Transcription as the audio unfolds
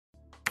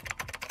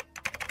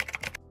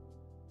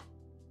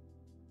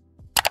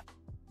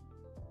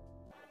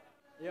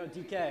Yo,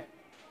 DK.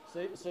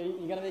 So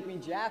you gonna make me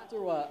jacked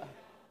or what?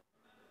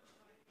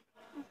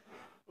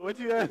 What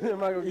you at?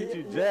 Am I gonna get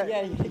you jacked?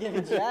 Yeah, you gonna get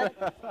me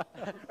jacked?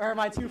 Or am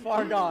I too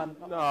far gone?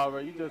 Nah, bro,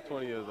 you just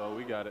 20 years old.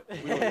 We got it.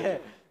 We gonna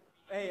get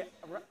Hey,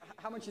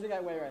 how much do you think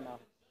I weigh right now?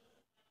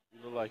 you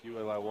look like you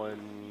were like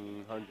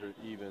 100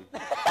 even.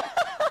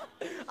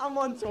 I'm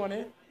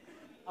 120.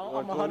 I'm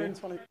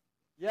 120.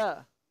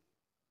 Yeah.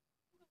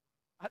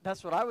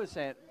 That's what I was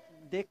saying.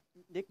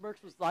 Nick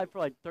Burks was live for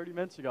like 30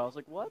 minutes ago. I was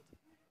like, what?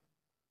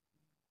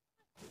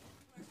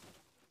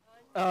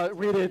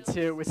 We did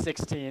too with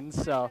 16,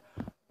 so.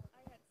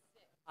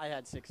 I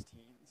had 16,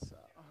 so.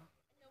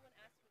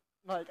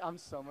 Like, I'm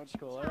so much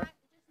cooler.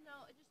 Just know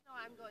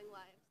I'm going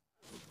live.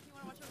 You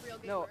want to watch a real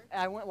gamer? No,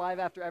 I went live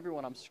after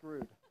everyone. I'm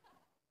screwed.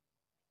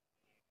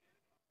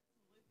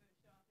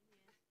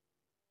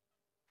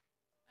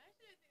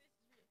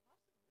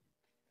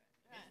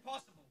 It's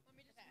possible. Let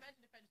me just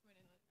imagine if I just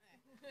went in.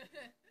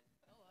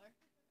 Hello.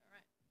 All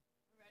right.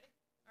 We ready?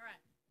 All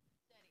right.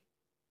 Steady.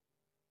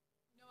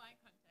 No eye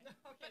contact.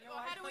 Okay,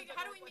 Well, how do we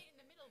meet in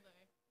the middle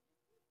though?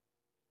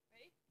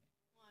 Ready?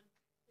 1,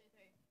 2,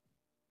 3.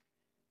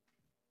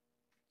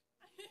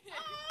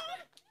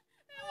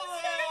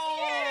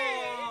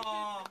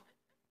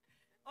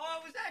 Oh,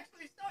 it was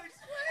actually so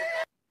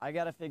sweet. I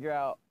gotta figure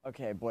out,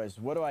 okay, boys,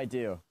 what do I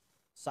do?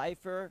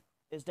 Cypher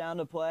is down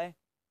to play.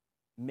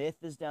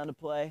 Myth is down to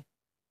play.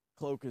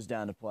 Cloak is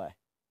down to play.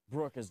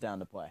 Brooke is down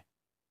to play.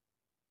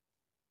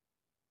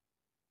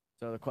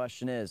 So the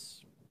question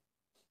is,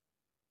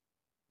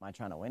 am I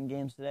trying to win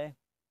games today?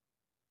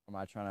 Or am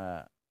I trying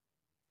to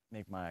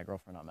make my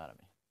girlfriend not mad at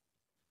me?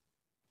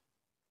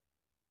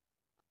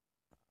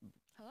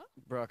 Hello?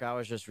 Brooke, I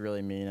was just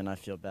really mean and I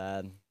feel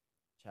bad.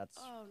 Chat's.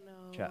 Oh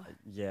no.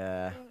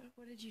 Yeah.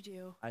 What did you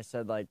do? I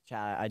said, like,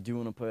 chat, I do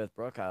want to play with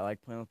Brooke. I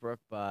like playing with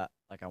Brooke, but,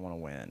 like, I want to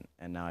win.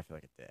 And now I feel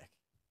like a dick.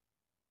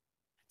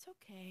 It's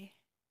okay.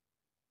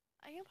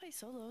 I can play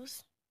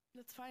solos.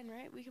 That's fine,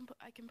 right?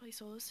 I can play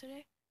solos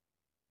today.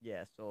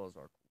 Yeah, solos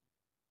are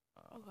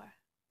cool. Okay,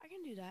 I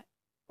can do that.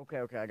 Okay,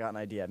 I got an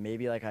idea.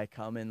 Maybe, like, I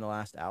come in the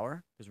last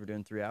hour, because we're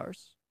doing 3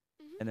 hours,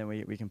 and then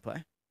we can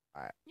play?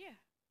 All right. Yeah.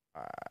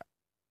 All right.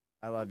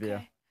 I love you.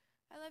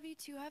 I love you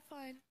too. Have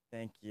fun.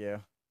 Thank you.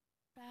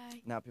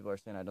 Bye. Now people are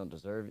saying I don't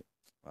deserve it.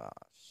 Oh,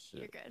 shit.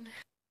 You're good.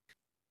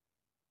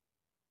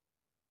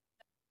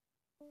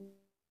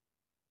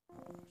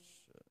 Oh,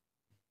 shit.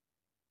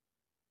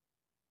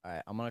 All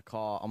right, I'm gonna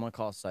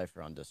call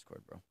Cypher on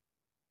Discord, bro.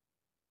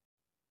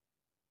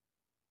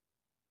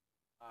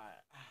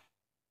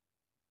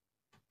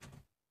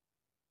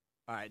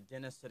 All right,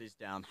 Dennis said he's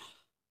down.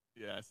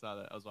 Yeah, I saw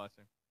that. I was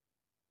watching.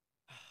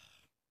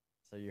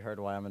 So you heard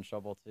why I'm in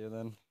trouble too,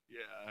 then?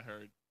 Yeah, I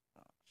heard.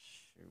 Oh,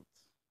 shoot.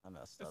 I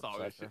messed It's up, all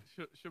right.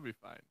 Cypher. Should be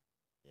fine.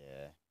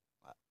 Yeah.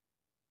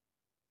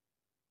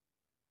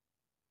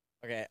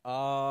 Okay,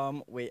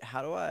 wait,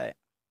 how do I...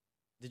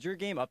 Did your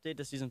game update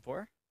to Season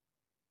 4?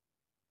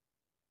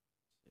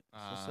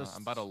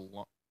 I'm about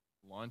to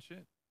launch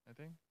it, I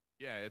think.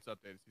 Yeah, it's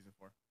updated Season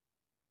 4.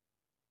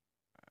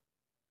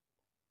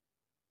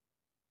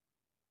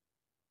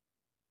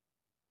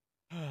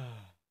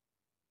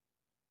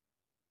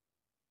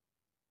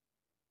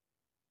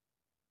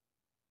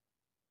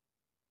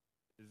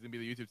 This is going to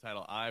be the YouTube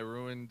title. I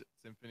ruined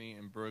Symfuhny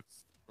and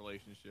Brooke's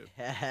relationship.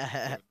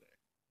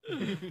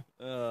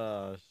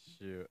 Oh,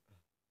 shoot.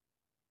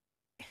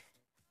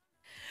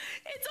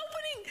 It's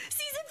opening!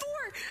 Season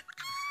 4!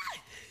 Ah!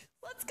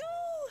 Let's go!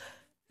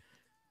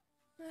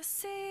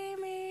 See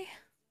me.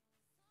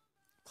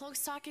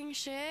 Cloak's talking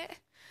shit.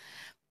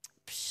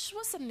 Psh,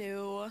 what's up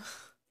new?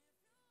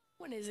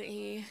 When isn't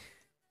he?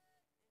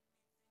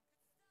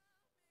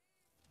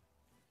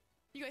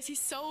 You guys, he's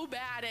so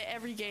bad at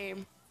every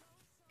game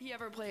he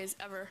ever plays,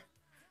 ever.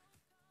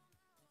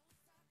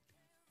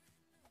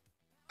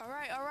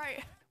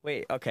 Alright.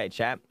 Wait, okay,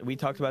 chat. We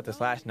talked about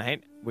this last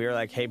night. We were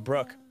like, hey,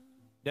 Brooke.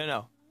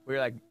 No. We were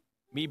like,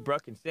 me,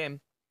 Brooke, and Sim.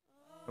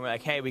 And we're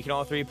like, hey, we can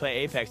all three play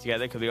Apex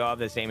together because we all have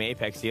the same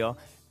Apex deal.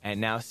 And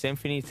now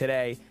Symfuhny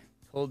today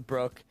told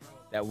Brooke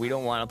that we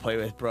don't want to play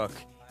with Brooke.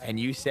 And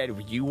you said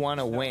you want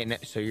to win,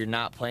 so you're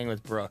not playing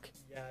with Brooke.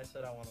 Yeah, I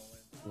said I want to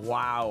win.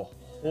 Wow.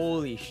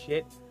 Holy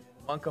shit.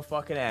 Bunka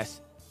fucking ass.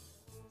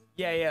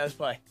 Yeah, let's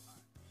play.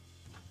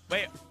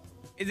 Wait,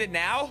 is it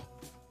now?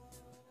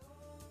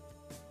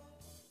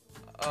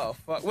 Oh,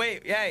 fuck.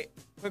 Wait, hey,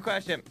 quick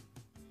question.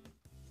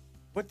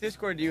 What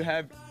Discord do you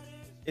have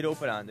it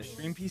open on? The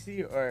stream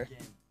PC or?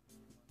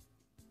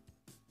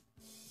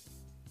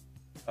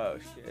 Oh,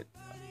 shit.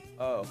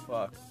 Oh,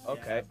 fuck.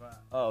 Okay.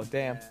 Oh,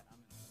 damn.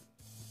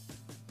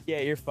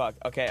 Yeah, you're fucked.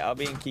 Okay, I'll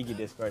be in Kiki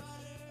Discord.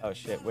 Oh,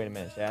 shit. Wait a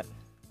minute, chat.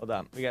 Hold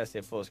on. We gotta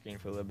stay full screen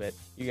for a little bit.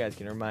 You guys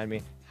can remind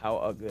me how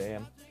ugly I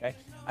am, okay?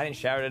 I didn't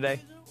shower today.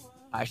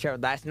 I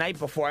showered last night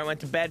before I went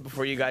to bed,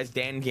 before you guys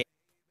game.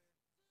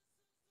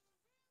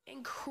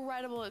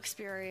 Incredible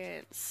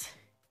experience.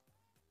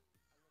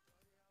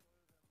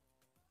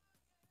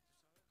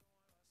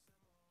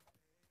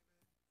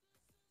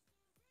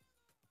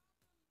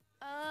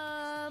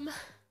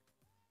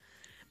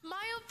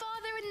 My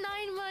father in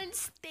 9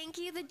 months. Thank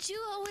you. The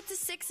Jewel with the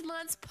 6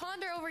 months.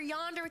 Ponder Over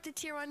Yonder with the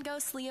Tier 1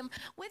 Ghost. Liam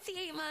with the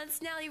 8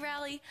 months. Nelly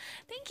Rally.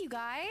 Thank you,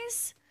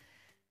 guys.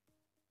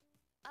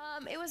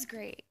 It was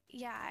great.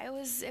 Yeah, it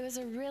was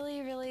a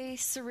really, really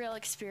surreal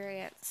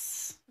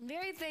experience. I'm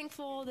very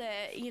thankful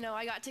that, you know,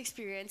 I got to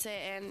experience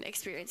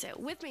it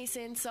with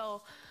Mason.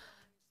 So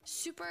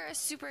super,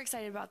 super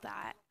excited about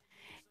that.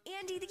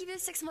 Andy, thank you for the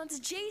 6 months.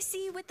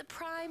 JC with the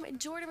Prime.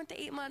 Jordan with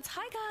the 8 months.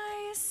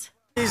 Hi, guys.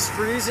 She's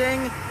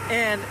freezing,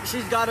 and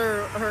she's got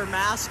her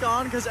mask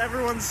on because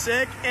everyone's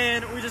sick,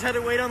 and we just had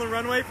to wait on the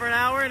runway for an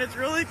hour, and it's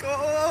really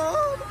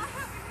cold.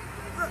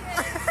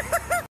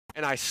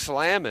 And I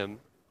slam him,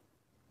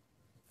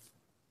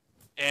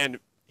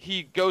 and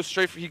he goes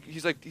straight for,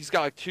 he's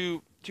got like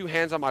two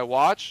hands on my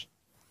watch,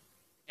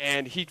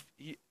 and he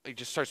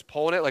just starts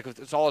pulling it like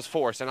it's all his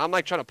force, and I'm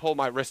like trying to pull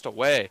my wrist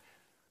away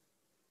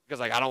because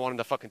like I don't want him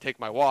to fucking take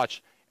my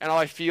watch, and all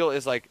I feel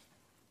is like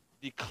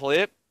the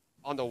clip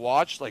on the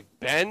watch like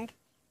bend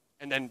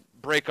and then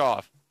break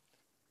off.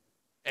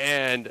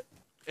 And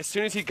as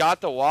soon as he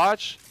got the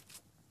watch,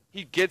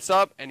 he gets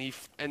up and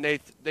they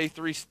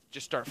three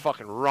just start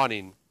fucking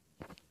running.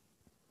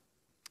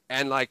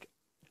 And like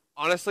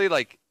honestly,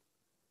 like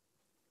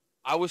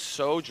I was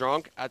so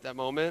drunk at that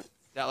moment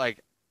that like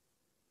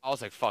I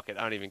was like, fuck it,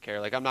 I don't even care.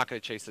 Like I'm not gonna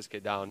chase this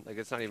kid down. Like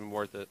it's not even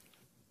worth it.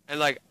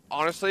 And like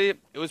honestly,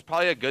 it was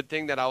probably a good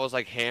thing that I was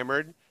like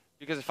hammered,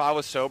 because if I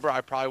was sober,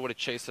 I probably would have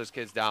chased those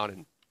kids down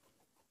and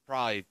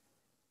probably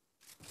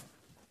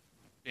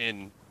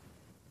in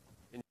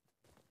wait,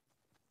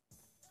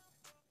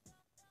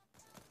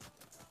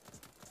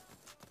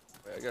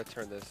 I gotta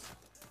turn this.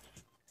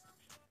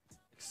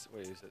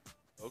 Wait, is it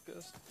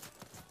focused?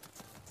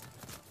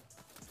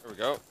 There we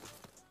go.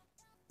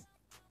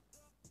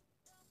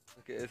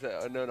 Okay, is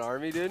that Unknown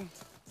Army, dude?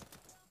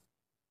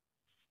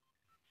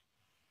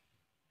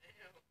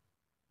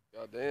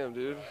 God damn,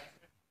 dude.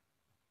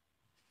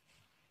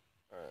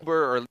 Right.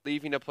 Or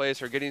leaving a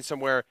place or getting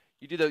somewhere,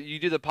 you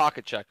do the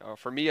pocket check.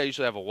 For me, I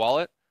usually have a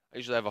wallet. I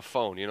usually have a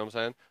phone. You know what I'm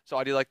saying? So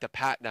I do like the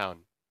pat down.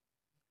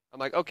 I'm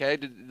like, okay,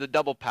 the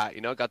double pat.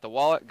 You know, got the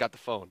wallet, got the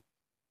phone.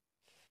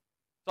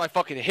 So I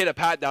fucking hit a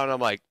pat down, and I'm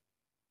like,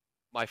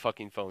 my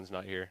fucking phone's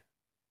not here.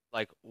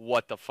 Like,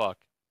 what the fuck?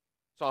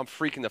 So I'm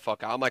freaking the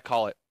fuck out. I'm like,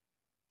 call it.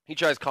 He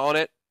tries calling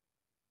it.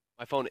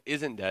 My phone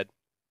isn't dead.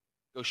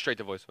 Goes straight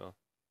to voicemail.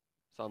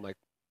 So I'm like,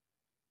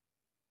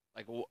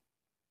 I'm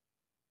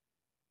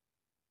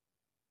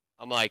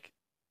like,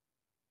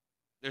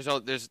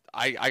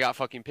 I got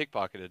fucking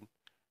pickpocketed.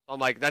 I'm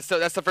like, that's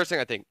the first thing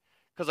I think.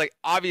 Because, like,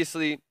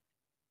 obviously,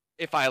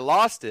 if I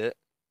lost it,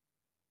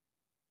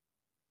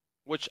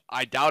 which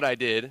I doubt I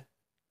did,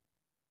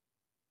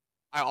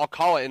 I'll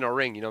call it in a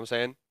ring, you know what I'm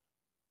saying?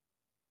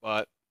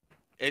 But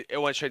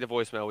it went straight to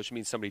voicemail, which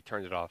means somebody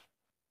turned it off.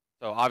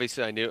 So,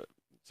 obviously, I knew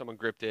someone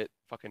gripped it,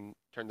 fucking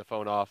turned the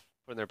phone off,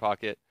 put it in their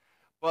pocket.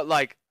 But,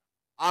 like,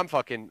 I'm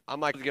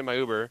like, to get my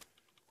Uber,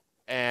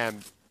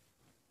 and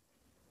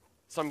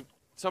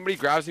somebody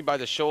grabs me by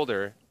the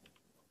shoulder,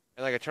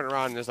 and like I turn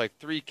around and there's like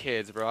 3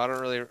 kids, bro. I don't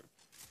really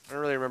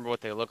remember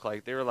what they look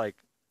like. They were like,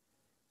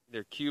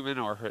 they're Cuban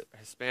or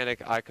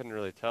Hispanic. I couldn't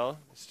really tell.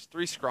 It's just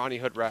 3 scrawny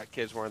hood rat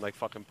kids wearing like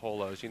fucking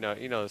polos. You know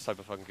those type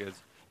of fucking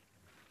kids.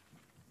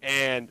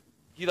 And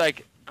he's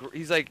like,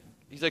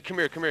 come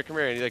here,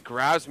 and he like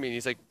grabs me, and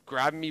he's like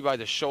grabbing me by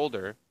the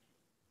shoulder,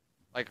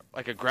 like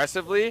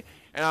aggressively,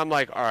 and I'm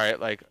like, all right,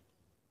 like,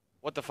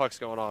 what the fuck's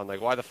going on?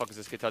 Like, why the fuck is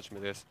this kid touching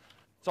me this?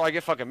 So I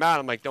get fucking mad.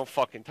 I'm like, don't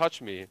fucking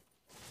touch me.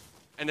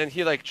 And then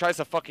he like tries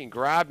to fucking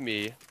grab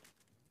me,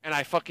 and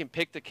I fucking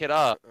pick the kid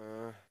up.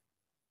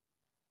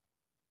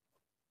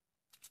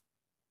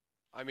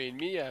 I mean,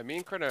 me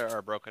and Krina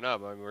are broken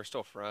up. I mean, we're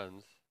still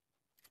friends.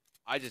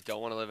 I just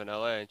don't want to live in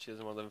LA, and she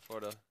doesn't want to live in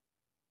Florida.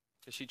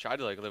 Cause she tried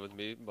to like live with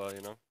me, but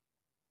you know,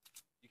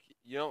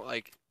 you don't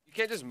like, you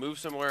can't just move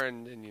somewhere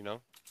and you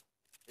know,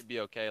 it'd be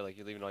okay. Like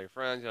you're leaving all your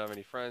friends. You don't have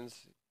any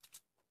friends.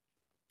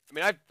 I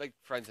mean, I have like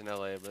friends in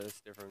LA, but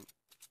it's different.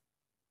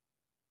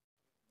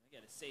 I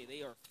gotta say,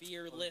 they are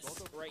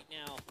fearless right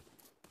now.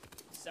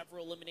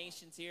 Several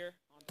eliminations here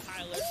on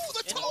Tyler. Ooh,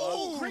 the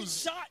toes! Great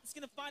toes! shot. It's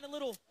gonna find a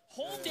little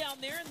hole down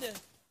there in the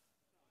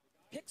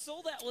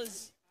pixel that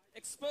was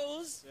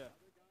exposed.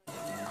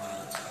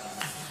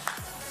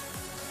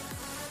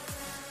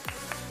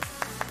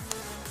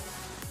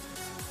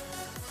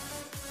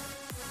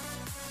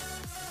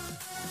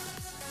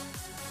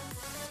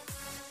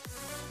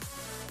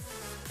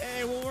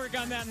 Hey, we'll work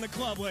on that in the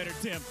club later,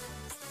 Tim.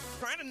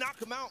 Trying to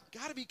knock him out.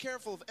 Got to be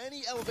careful of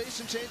any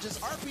elevation changes.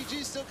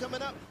 RPG still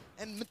coming up,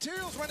 and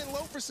materials running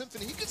low for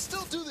Symfuhny. He could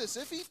still do this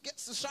if he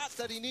gets the shots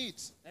that he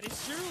needs. That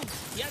is true.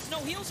 He has no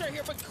heals right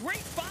here, but great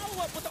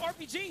follow-up with the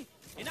RPG.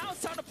 And now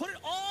it's time to put it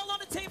all on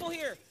the table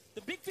here.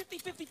 The big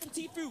 50-50 from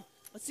Tfue.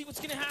 Let's see what's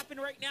going to happen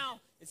right now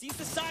as he's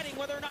deciding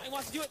whether or not he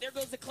wants to do it. There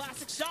goes the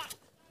classic shot.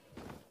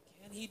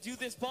 Can he do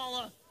this,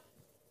 Balla?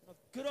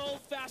 A good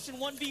old-fashioned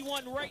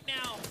 1v1 right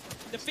now.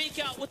 The fake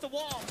out with the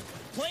wall.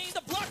 Playing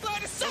the block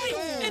line of sight,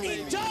 and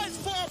he does,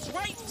 falls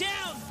right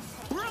down.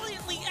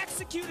 Brilliantly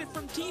executed. executed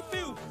from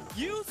Tfue.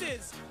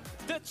 Uses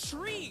the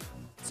tree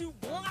to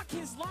block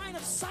his line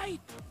of sight.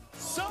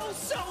 So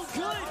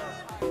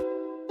good.